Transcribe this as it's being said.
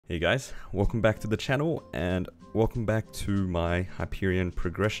Hey guys, welcome back to the channel and welcome back to my Hyperion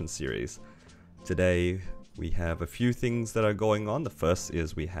progression series. Today we have a few things that are going on. The first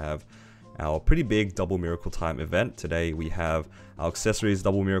is we have our pretty big double miracle time event. Today we have our accessories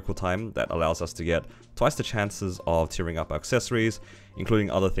double miracle time that allows us to get twice the chances of tearing up our accessories,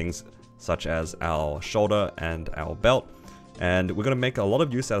 including other things such as our shoulder and our belt. And we're going to make a lot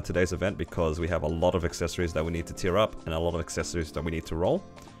of use out of today's event because we have a lot of accessories that we need to tear up and a lot of accessories that we need to roll.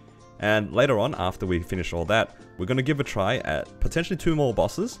 And later on, after we finish all that, we're going to give a try at potentially 2 more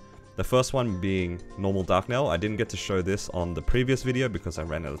bosses. The first one being normal Dark Nail. I didn't get to show this on the previous video because I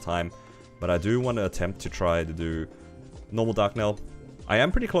ran out of time, but I do want to attempt to try to do normal Dark Nail. I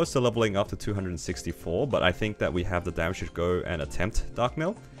am pretty close to leveling up to 264, but I think that we have the damage to go and attempt Dark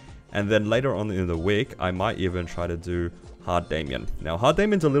Nail. And then later on in the week, I might even try to do Hard Damien. Now, Hard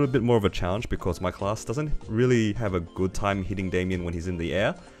Damien's a little bit more of a challenge because my class doesn't really have a good time hitting Damien when he's in the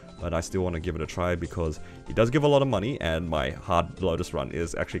air. But I still want to give it a try because he does give a lot of money and my hard Lotus run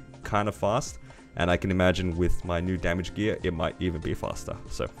is actually kind of fast. And I can imagine with my new damage gear, it might even be faster.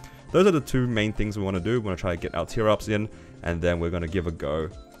 So those are the 2 main things we want to do. We want to try to get our tier ups in and then we're going to give a go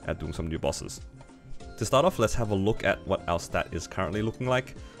at doing some new bosses. To start off, let's have a look at what our stat is currently looking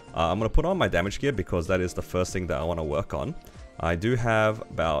like. I'm going to put on my damage gear because that is the first thing that I want to work on. I do have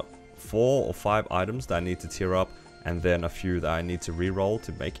about 4 or 5 items that I need to tier up, and then a few that I need to re-roll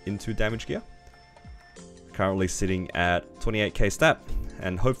to make into damage gear. Currently sitting at 28k stat,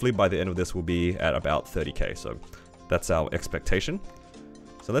 and hopefully by the end of this we'll be at about 30k, so that's our expectation.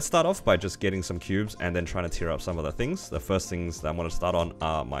 So let's start off by just getting some cubes and then trying to tier up some of the things. The first things that I want to start on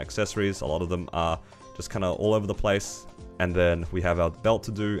are my accessories. A lot of them are just kind of all over the place, and then we have our belt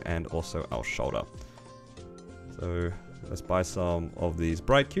to do and also our shoulder. So let's buy some of these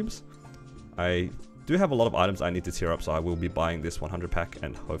bright cubes. I do have a lot of items I need to tier up, so I will be buying this 100 pack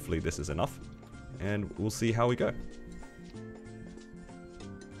and hopefully this is enough. And we'll see how we go.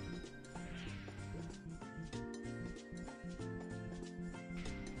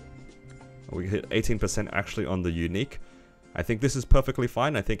 We hit 18% actually on the unique. I think this is perfectly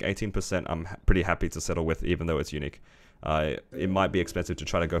fine. I think 18% I'm pretty happy to settle with, even though it's unique. It might be expensive to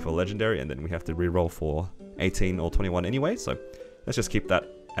try to go for legendary and then we have to re-roll for 18 or 21 anyway, so let's just keep that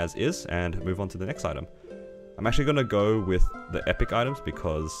as is and move on to the next item. I'm actually going to go with the epic items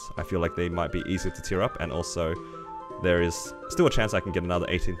because I feel like they might be easier to tier up, and also there is still a chance I can get another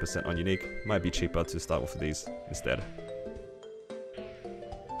 18% on unique. Might be cheaper to start with these instead.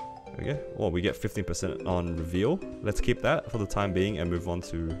 Okay, well, we get 15% on reveal. Let's keep that for the time being and move on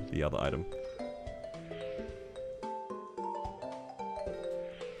to the other item.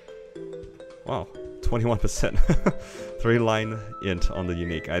 Wow, 21%. 3-line int on the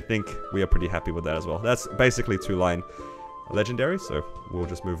unique. I think we are pretty happy with that as well. That's basically 2-line legendary, so we'll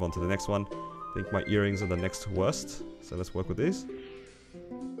just move on to the next one. I think my earrings are the next worst, so let's work with these.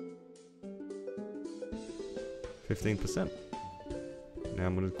 15%. Now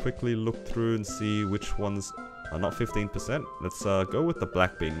I'm going to quickly look through and see which ones are not 15%. Let's go with the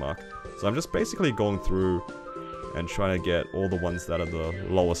black bean mark. So I'm just basically going through and trying to get all the ones that are the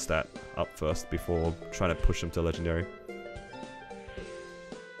lower stat up first before trying to push them to legendary.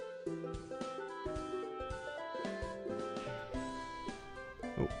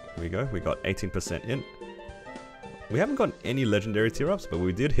 Oh, here we go. We got 18% in. We haven't got any legendary tier ups, but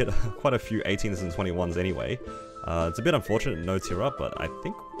we did hit quite a few 18s and 21s anyway. It's a bit unfortunate no tier up, but I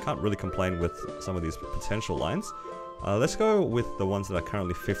think we can't really complain with some of these potential lines. Let's go with the ones that are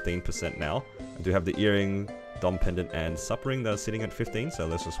currently 15% now. I do have the earring, Dom Pendant and Suppering that are sitting at 15, so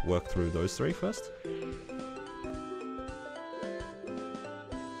let's just work through those 3 first.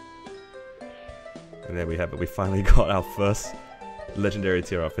 And there we have it, we finally got our first legendary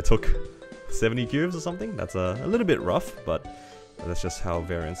tier up. It took 70 cubes or something. That's a little bit rough, but that's just how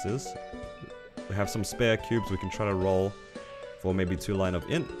variance is. We have some spare cubes we can try to roll for maybe 2-line of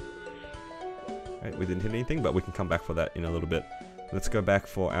int. Right, we didn't hit anything, but we can come back for that in a little bit. Let's go back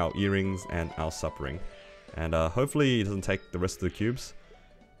for our earrings and our Suppering. And hopefully it doesn't take the rest of the cubes.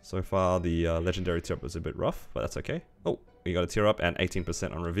 So far the legendary tier up was a bit rough, but that's okay. Oh, we got a tier up and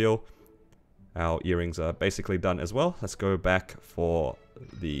 18% on reveal. Our earrings are basically done as well. Let's go back for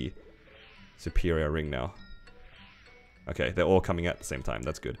the superior ring now. Okay, they're all coming at the same time.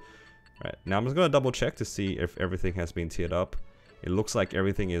 That's good. Alright, now I'm just going to double check to see if everything has been tiered up. It looks like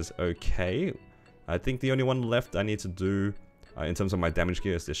everything is okay. I think the only one left I need to do in terms of my damage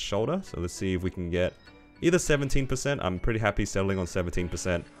gear is this shoulder. So let's see if we can get either 17%, I'm pretty happy settling on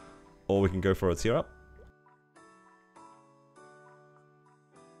 17%, or we can go for a tier up.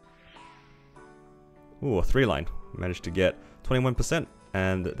 Ooh, a 3-line. Managed to get 21%.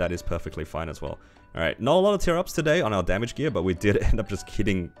 and that is perfectly fine as well. Alright, not a lot of tier ups today on our damage gear, but we did end up just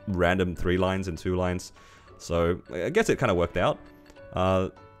hitting random 3 lines and 2 lines. So I guess it kind of worked out.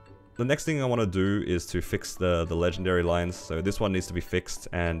 The next thing I want to do is to fix the legendary lines. So this one needs to be fixed,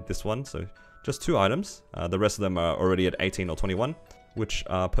 and this one. So just 2 items. The rest of them are already at 18 or 21, which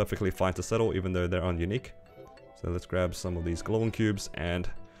are perfectly fine to settle, even though they're on unique. So let's grab some of these glowing cubes, and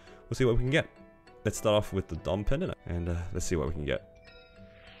we'll see what we can get. Let's start off with the Dom Pendant, and let's see what we can get.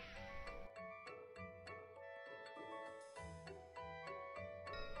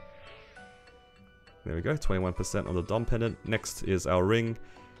 There we go, 21% on the Dom Pendant. Next is our ring.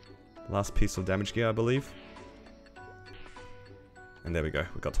 Last piece of damage gear, I believe. And there we go,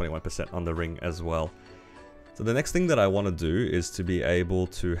 we got 21% on the ring as well. So the next thing that I want to do is to be able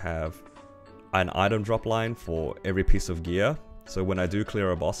to have an item drop line for every piece of gear. So when I do clear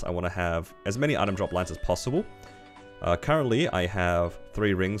a boss, I want to have as many item drop lines as possible. Currently, I have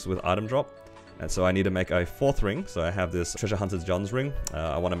 3 rings with item drop. And so I need to make a 4th ring. So I have this Treasure Hunter's John's ring.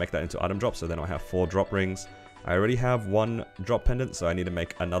 I want to make that into item drop, so then I'll have 4 drop rings. I already have 1 drop pendant, so I need to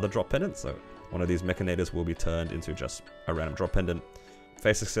make another drop pendant. So one of these Mechanators will be turned into just a random drop pendant.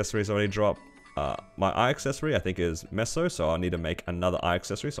 Face accessories already dropped. My eye accessory I think is Meso, so I'll need to make another eye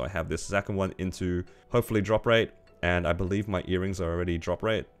accessory. So I have this second one into hopefully drop rate, and I believe my earrings are already drop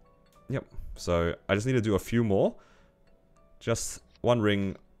rate. Yep, so I just need to do a few more. Just 1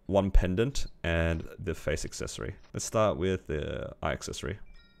 ring, 1 pendant, and the face accessory. Let's start with the eye accessory.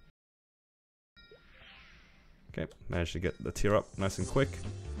 Okay, managed to get the tier up nice and quick.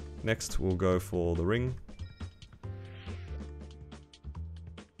 Next, we'll go for the ring.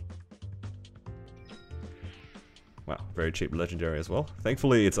 Wow, very cheap legendary as well.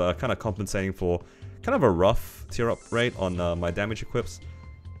 Thankfully, it's kind of compensating for kind of a rough tier up rate on my damage equips.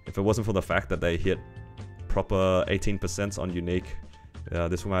 If it wasn't for the fact that they hit proper 18% on unique,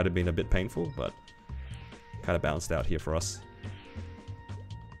 this might have been a bit painful, but kind of balanced out here for us.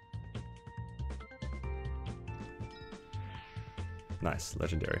 Nice,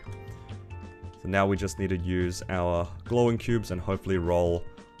 legendary. So now we just need to use our glowing cubes and hopefully roll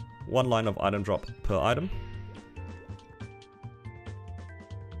 1 line of item drop per item.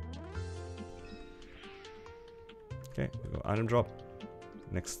 Okay, we got item drop.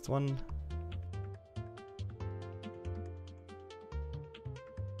 Next one.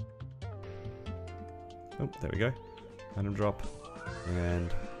 Oh, there we go. Item drop.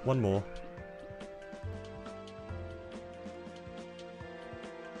 And 1 more.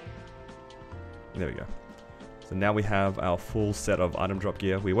 There we go. So now we have our full set of item drop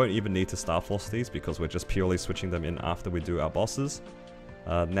gear. We won't even need to Star Force these because we're just purely switching them in after we do our bosses.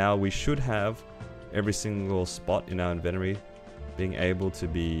 Now we should have every single spot in our inventory being able to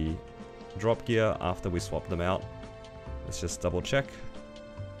be drop gear after we swap them out. Let's just double check.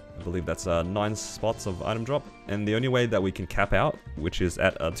 I believe that's 9 spots of item drop, and the only way that we can cap out, which is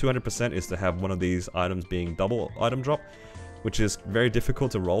at 200%, is to have one of these items being double item drop, which is very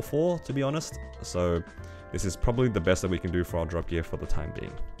difficult to roll for, to be honest. So this is probably the best that we can do for our drop gear for the time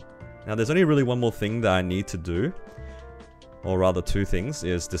being. Now there's only really one more thing that I need to do, or rather 2 things,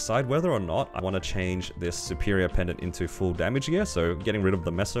 is decide whether or not I want to change this superior pendant into full damage gear, so getting rid of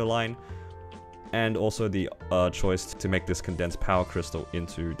the Meso line, and also the choice to make this condensed power crystal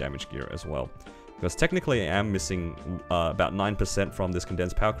into damage gear as well. Because technically I am missing about 9% from this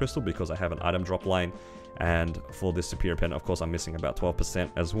condensed power crystal because I have an item drop line, and for this superior pendant of course I'm missing about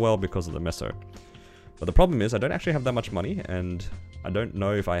 12% as well because of the Meso. But the problem is I don't actually have that much money, and I don't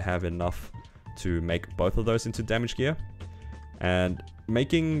know if I have enough to make both of those into damage gear. And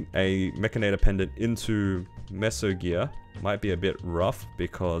making a Mechanator pendant into Meso gear might be a bit rough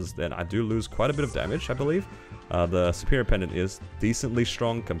because then I do lose quite a bit of damage, I believe. The superior pendant is decently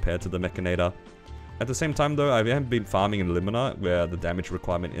strong compared to the Mechanator. At the same time though, I haven't been farming in Limina where the damage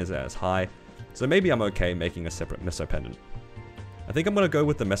requirement is as high, so maybe I'm okay making a separate Meso pendant. I think I'm going to go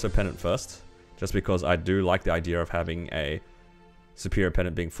with the Meso pendant first, just because I do like the idea of having a superior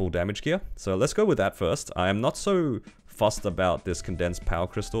pendant being full damage gear. So let's go with that first. I am not so fussed about this condensed power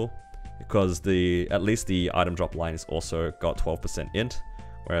crystal because at least the item drop line is also got 12% int,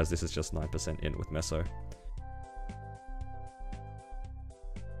 whereas this is just 9% int with Meso.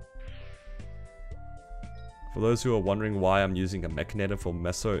 For those who are wondering why I'm using a Mechanator for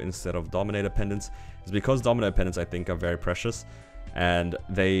Meso instead of Dominator pendants, it's because Dominator pendants I think are very precious, and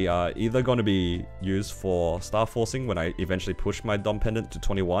they are either going to be used for Star Forcing when I eventually push my Dom pendant to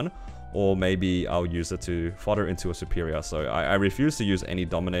 21, or maybe I'll use it to fodder into a superior. So I refuse to use any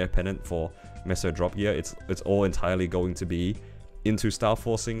Dominator pendant for Meso drop gear. It's all entirely going to be into Star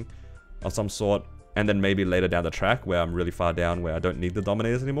Forcing of some sort, And then maybe later down the track where I'm really far down where I don't need the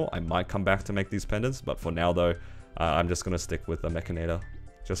Dominators anymore, I might come back to make these pendants. But for now though, I'm just going to stick with the Mechanator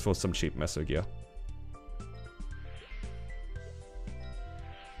just for some cheap Meso gear.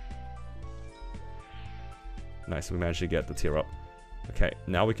 Nice, we managed to get the tier up. Okay,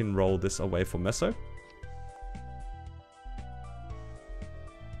 now we can roll this away for Meso.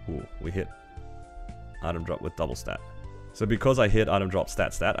 Ooh, we hit item drop with double stat. So because I hit item drop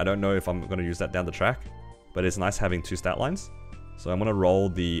stat, I don't know if I'm going to use that down the track, but it's nice having 2 stat lines. So I'm going to roll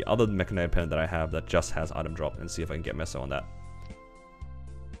the other Mechanator pendant that I have that just has item drop and see if I can get Meso on that.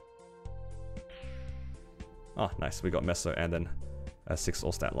 Oh, nice, we got Meso and then a 6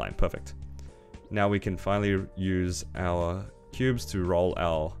 all stat line, perfect. Now we can finally use our cubes to roll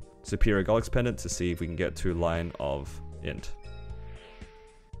our Superior Golix pendant to see if we can get 2 line of int.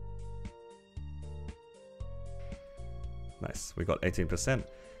 Nice, we got 18%,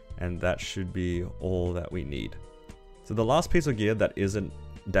 and that should be all that we need. So the last piece of gear that isn't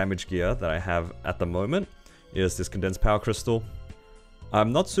damage gear that I have at the moment is this Condensed Power Crystal.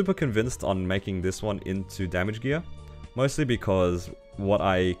 I'm not super convinced on making this one into damage gear, mostly because what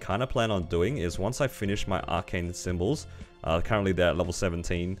I kind of plan on doing is once I finish my arcane symbols, currently they're at level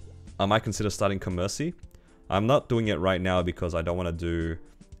 17, I might consider starting Commercy. I'm not doing it right now because I don't want to do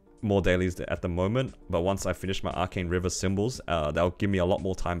more dailies at the moment, but once I finish my Arcane River symbols, that'll give me a lot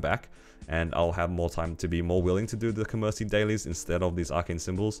more time back, and I'll have more time to be more willing to do the Commercy dailies instead of these arcane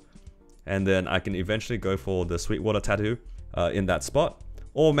symbols. And then I can eventually go for the Sweetwater tattoo in that spot,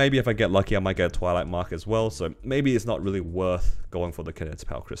 or maybe if I get lucky I might get a Twilight Mark as well, so maybe it's not really worth going for the Condensed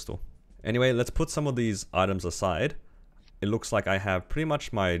Power Crystal. Anyway, let's put some of these items aside. It looks like I have pretty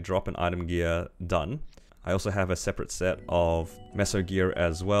much my drop and item gear done. I also have a separate set of Meso gear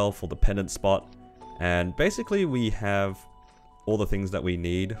as well for the pendant spot. And basically we have all the things that we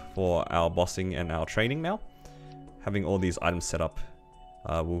need for our bossing and our training now. Having all these items set up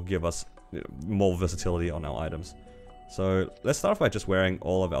will give us more versatility on our items. So let's start off by just wearing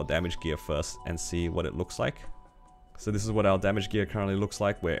all of our damage gear first and see what it looks like. So this is what our damage gear currently looks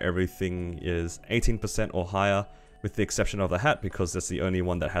like, where everything is 18% or higher, with the exception of the hat, because that's the only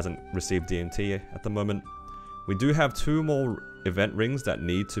one that hasn't received DNT at the moment. We do have 2 more event rings that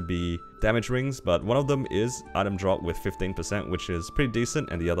need to be damage rings, but one of them is item drop with 15%, which is pretty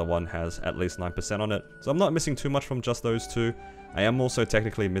decent, and the other one has at least 9% on it. So I'm not missing too much from just those 2. I am also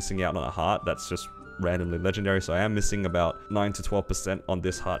technically missing out on a heart that's just randomly legendary, so I am missing about 9 to 12% on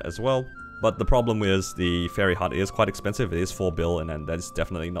this heart as well. But the problem is the fairy heart is quite expensive. It is 4 bill, and that is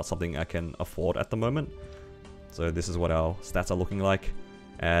definitely not something I can afford at the moment. So this is what our stats are looking like,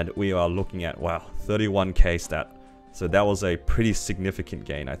 and we are looking at, wow, 31k stat. So that was a pretty significant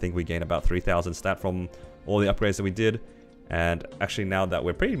gain. I think we gained about 3,000 stat from all the upgrades that we did. And actually now that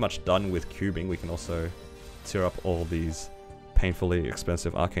we're pretty much done with cubing, we can also tear up all these painfully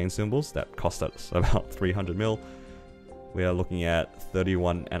expensive arcane symbols that cost us about 300 mil. We are looking at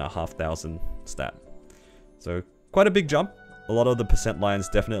 31,500 stat. So quite a big jump. A lot of the percent lines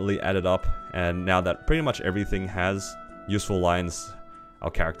definitely added up, and now that pretty much everything has useful lines, our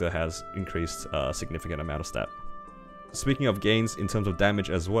character has increased a significant amount of stat. Speaking of gains in terms of damage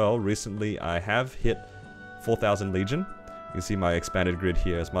as well, recently I have hit 4,000 Legion. You can see my expanded grid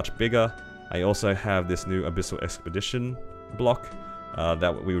here is much bigger. I also have this new Abyssal Expedition block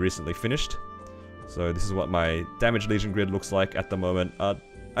that we recently finished. So this is what my damage Legion grid looks like at the moment.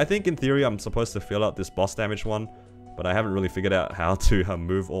 I think in theory I'm supposed to fill out this boss damage one, but I haven't really figured out how to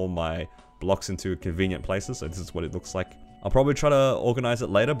move all my blocks into convenient places, so this is what it looks like. I'll probably try to organize it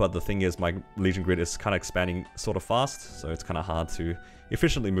later, but the thing is my Legion grid is kind of expanding sort of fast, so it's kind of hard to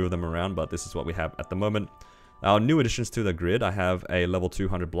efficiently move them around, but this is what we have at the moment. Our new additions to the grid, I have a level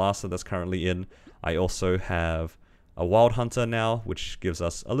 200 Blaster that's currently in. I also have a Wild Hunter now, which gives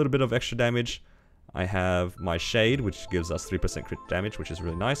us a little bit of extra damage. I have my Shade, which gives us 3% crit damage, which is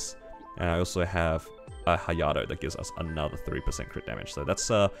really nice. And I also have a Hayato that gives us another 3% crit damage. So that's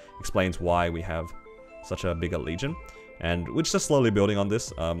explains why we have such a bigger Legion. And we're just slowly building on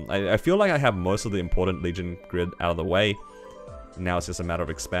this. I feel like I have most of the important Legion grid out of the way. Now it's just a matter of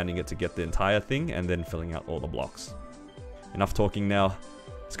expanding it to get the entire thing and then filling out all the blocks. Enough talking now.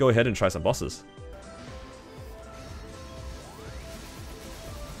 Let's go ahead and try some bosses.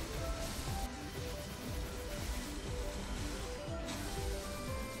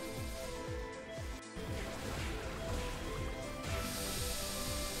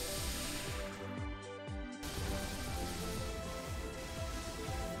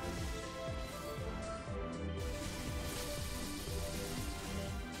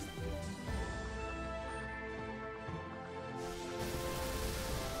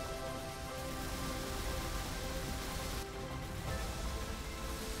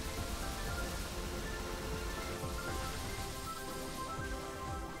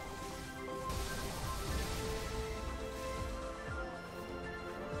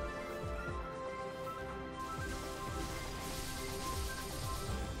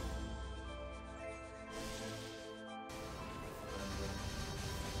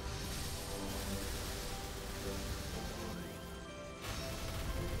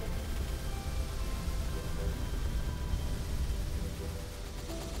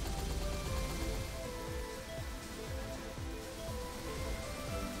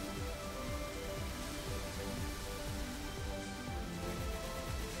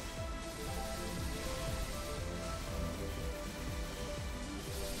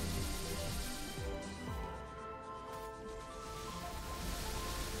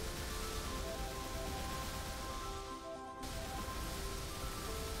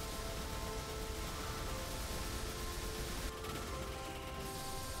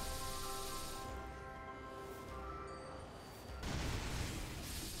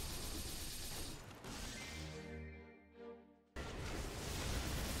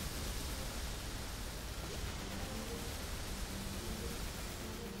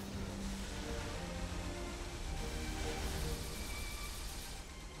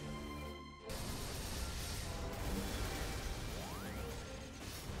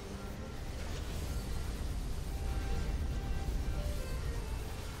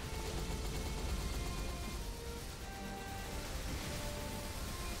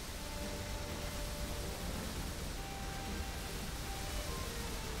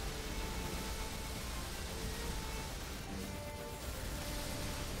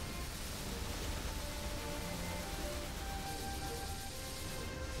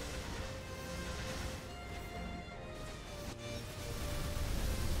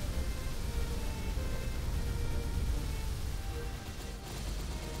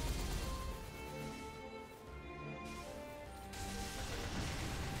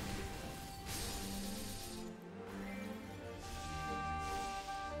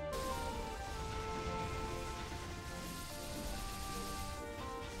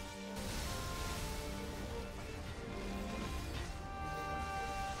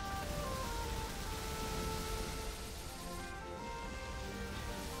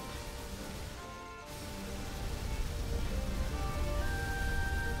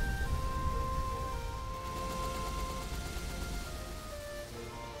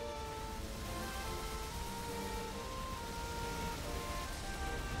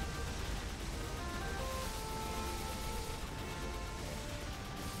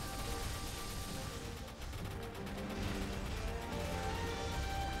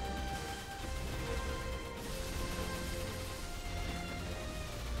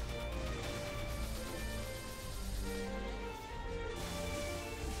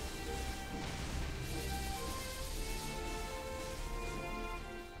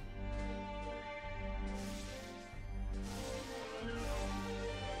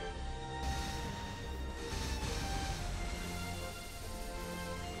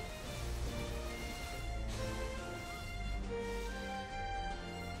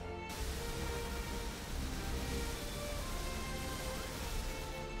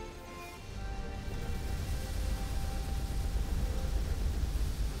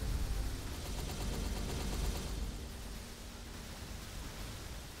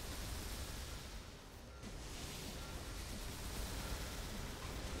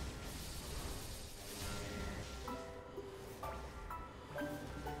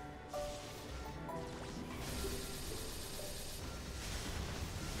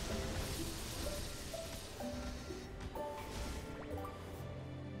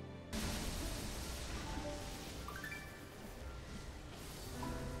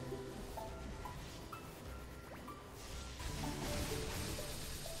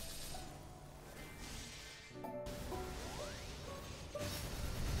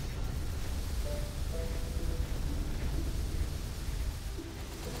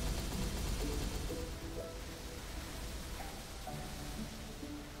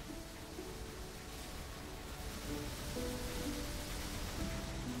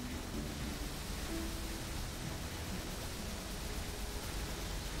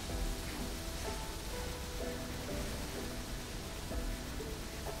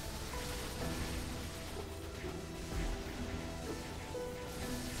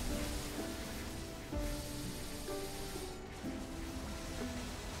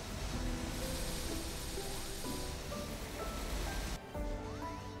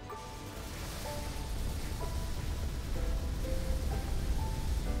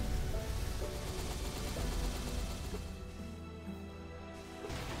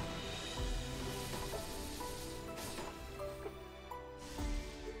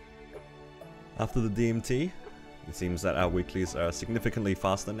 After the DMT, it seems that our weeklies are significantly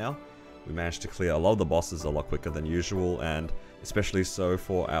faster now. We managed to clear a lot of the bosses a lot quicker than usual, and especially so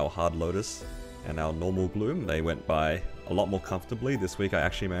for our Hard Lotus and our normal Gloom. They went by a lot more comfortably. This week I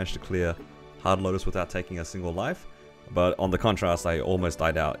actually managed to clear Hard Lotus without taking a single life, but on the contrast I almost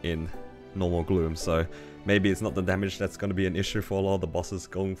died out in normal Gloom, so maybe it's not the damage that's going to be an issue for a lot of the bosses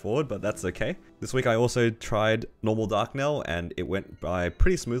going forward, but that's okay. This week I also tried normal Darknell and it went by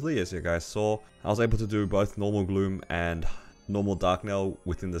pretty smoothly. As you guys saw, I was able to do both normal Gloom and normal Darknell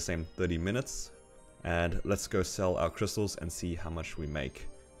within the same 30 minutes. And let's go sell our crystals and see how much we make.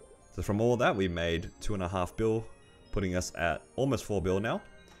 So from all that we made 2.5 bill, putting us at almost 4 bill now.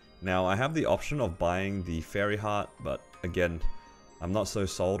 Now I have the option of buying the Fairy Heart, but again, I'm not so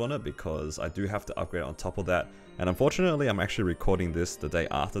sold on it because I do have to upgrade on top of that. And unfortunately, I'm actually recording this the day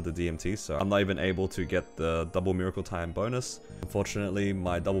after the DMT, so I'm not even able to get the double miracle time bonus. Unfortunately,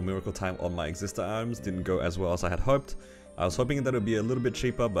 my double miracle time on my exister items didn't go as well as I had hoped. I was hoping that it would be a little bit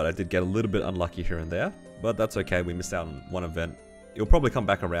cheaper, but I did get a little bit unlucky here and there. But that's okay, we missed out on one event. It'll probably come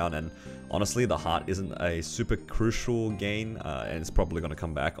back around, and honestly the heart isn't a super crucial gain, and it's probably going to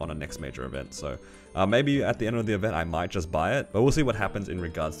come back on a next major event. So maybe at the end of the event I might just buy it, but we'll see what happens in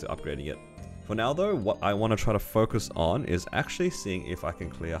regards to upgrading it. For now though, what I want to try to focus on is actually seeing if I can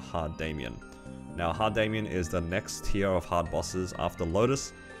clear Hard Damien. Now Hard Damien is the next tier of hard bosses after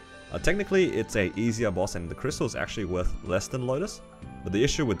Lotus. Technically it's a easier boss and the crystal is actually worth less than Lotus, but the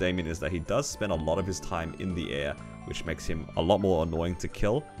issue with Damien is that he does spend a lot of his time in the air, which makes him a lot more annoying to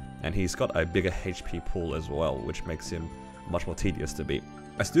kill, and he's got a bigger HP pool as well, which makes him much more tedious to beat.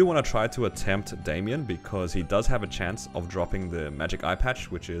 I still want to try to attempt Damien because he does have a chance of dropping the magic eye patch,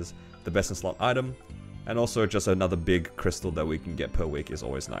 which is the best in slot item, and also just another big crystal that we can get per week is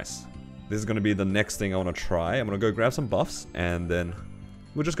always nice. This is going to be the next thing I want to try. I'm going to go grab some buffs and then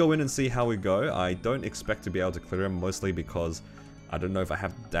we'll just go in and see how we go. I don't expect to be able to clear him, mostly because I don't know if I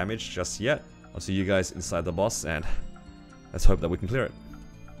have damage just yet. I'll see you guys inside the boss and let's hope that we can clear it.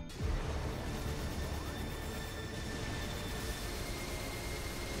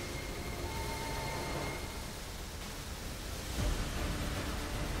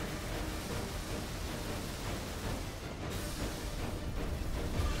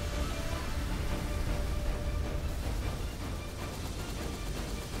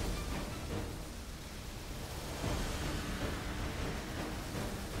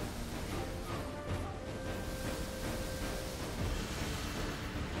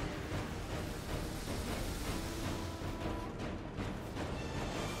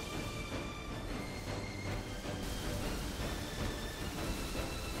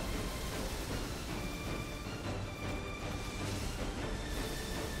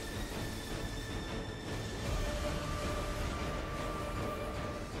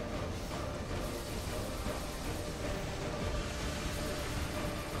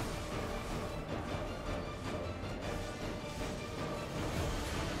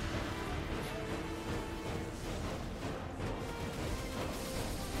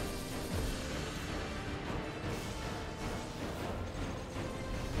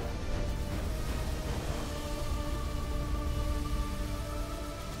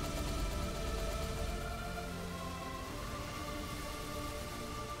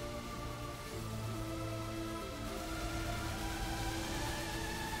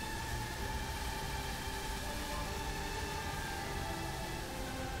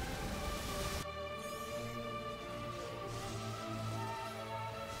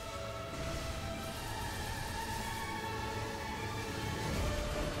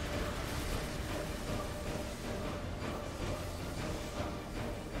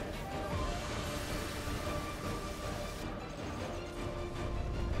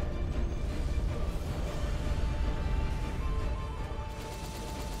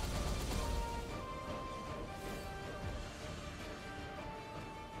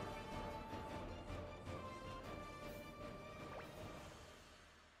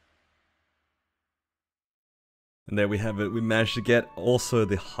 And there we have it, we managed to get also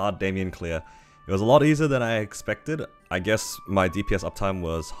the Hard Damien clear. It was a lot easier than I expected. I guess my DPS uptime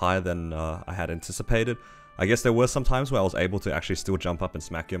was higher than I had anticipated. I guess there were some times where I was able to actually still jump up and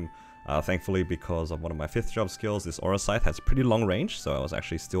smack him. Thankfully, because of one of my 5th job skills, this Aura Scythe has pretty long range, so I was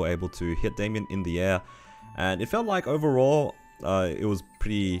actually still able to hit Damien in the air. And it felt like overall, it was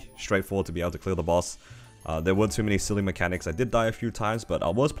pretty straightforward to be able to clear the boss. There weren't too many silly mechanics. I did die a few times, but I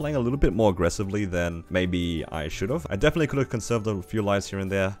was playing a little bit more aggressively than maybe I should have. I definitely could have conserved a few lives here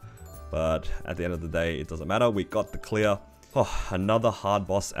and there, but at the end of the day, it doesn't matter. We got the clear. Oh, another hard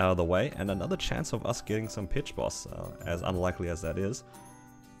boss out of the way, and another chance of us getting some pitch boss, as unlikely as that is.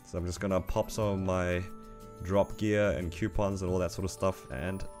 So I'm just gonna pop some of my drop gear and coupons and all that sort of stuff,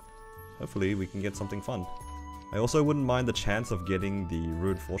 and hopefully we can get something fun. I also wouldn't mind the chance of getting the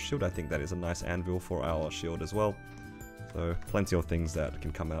Rude Force Shield. I think that is a nice anvil for our shield as well. So plenty of things that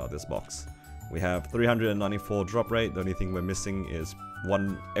can come out of this box. We have 394 drop rate. The only thing we're missing is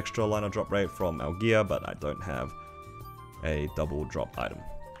one extra line of drop rate from our gear, but I don't have a double drop item.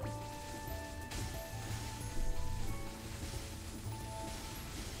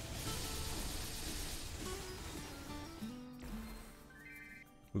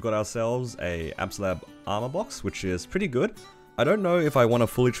 We've got ourselves a Absolab armor box, which is pretty good. I don't know if I want to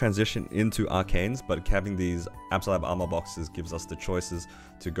fully transition into arcanes, but having these Absolab armor boxes gives us the choices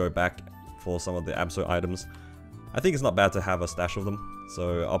to go back for some of the Abso items. I think it's not bad to have a stash of them,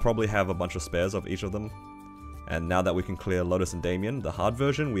 so I'll probably have a bunch of spares of each of them. And now that we can clear Lotus and Damien, the hard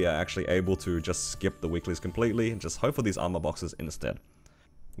version, we are actually able to just skip the weeklies completely and just hope for these armor boxes instead.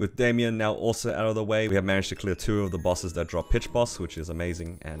 With Damien now also out of the way, we have managed to clear 2 of the bosses that drop Pitch Boss, which is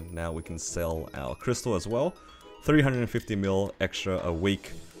amazing, and now we can sell our Crystal as well. 350 mil extra a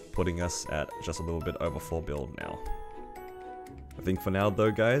week, putting us at just a little bit over 4 build now. I think for now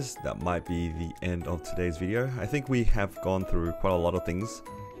though guys, that might be the end of today's video. I think we have gone through quite a lot of things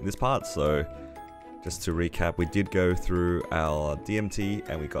in this part, so just to recap, we did go through our DMT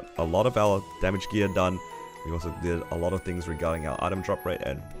and we got a lot of our damage gear done. We also did a lot of things regarding our item drop rate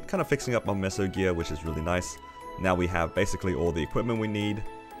and kind of fixing up our meso gear, which is really nice. Now we have basically all the equipment we need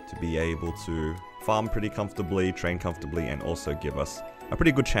to be able to farm pretty comfortably, train comfortably, and also give us a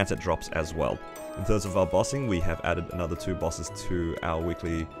pretty good chance at drops as well. In terms of our bossing, we have added another 2 bosses to our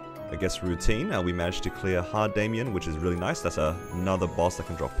weekly, I guess, routine. We managed to clear Hard Damien, which is really nice. That's another boss that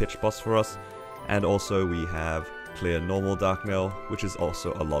can drop Pitch Boss for us. And also we have clear Normal Darknail, which is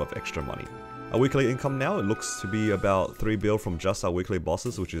also a lot of extra money. Our weekly income now, it looks to be about 3 bill from just our weekly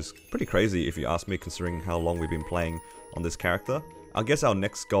bosses, which is pretty crazy if you ask me, considering how long we've been playing on this character. I guess our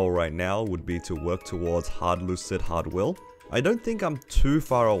next goal right now would be to work towards Hard Lucid, Hard Will. I don't think I'm too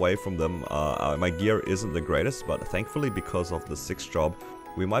far away from them. My gear isn't the greatest, but thankfully because of the 6th job,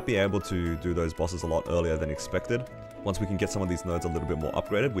 we might be able to do those bosses a lot earlier than expected. Once we can get some of these nodes a little bit more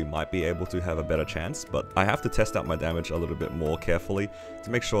upgraded, we might be able to have a better chance, but I have to test out my damage a little bit more carefully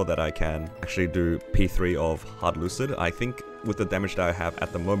to make sure that I can actually do P3 of Hard Lucid. I think with the damage that I have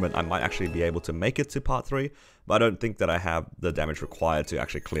at the moment, I might actually be able to make it to part 3, but I don't think that I have the damage required to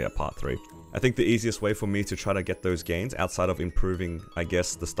actually clear part 3. I think the easiest way for me to try to get those gains, outside of improving, I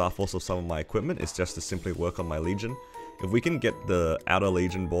guess, the star force of some of my equipment, is just to simply work on my Legion. If we can get the outer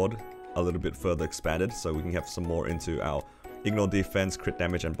Legion board a little bit further expanded, so we can have some more into our ignore defense, crit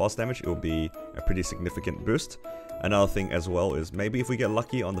damage, and boss damage, it will be a pretty significant boost. Another thing as well is maybe if we get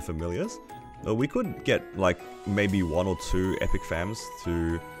lucky on the familiars, we could get like maybe 1 or 2 epic fams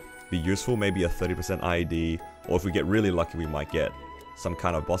to be useful, maybe a 30% IED, or if we get really lucky we might get some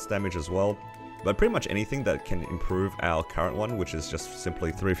kind of boss damage as well. But pretty much anything that can improve our current one, which is just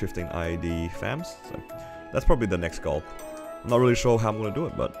simply 315 IED fams. So that's probably the next goal. I'm not really sure how I'm going to do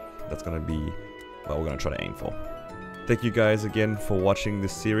it, but that's going to be what we're going to try to aim for. Thank you guys again for watching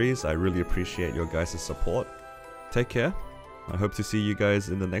this series. I really appreciate your guys' support. Take care. I hope to see you guys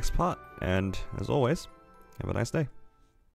in the next part, and as always, have a nice day.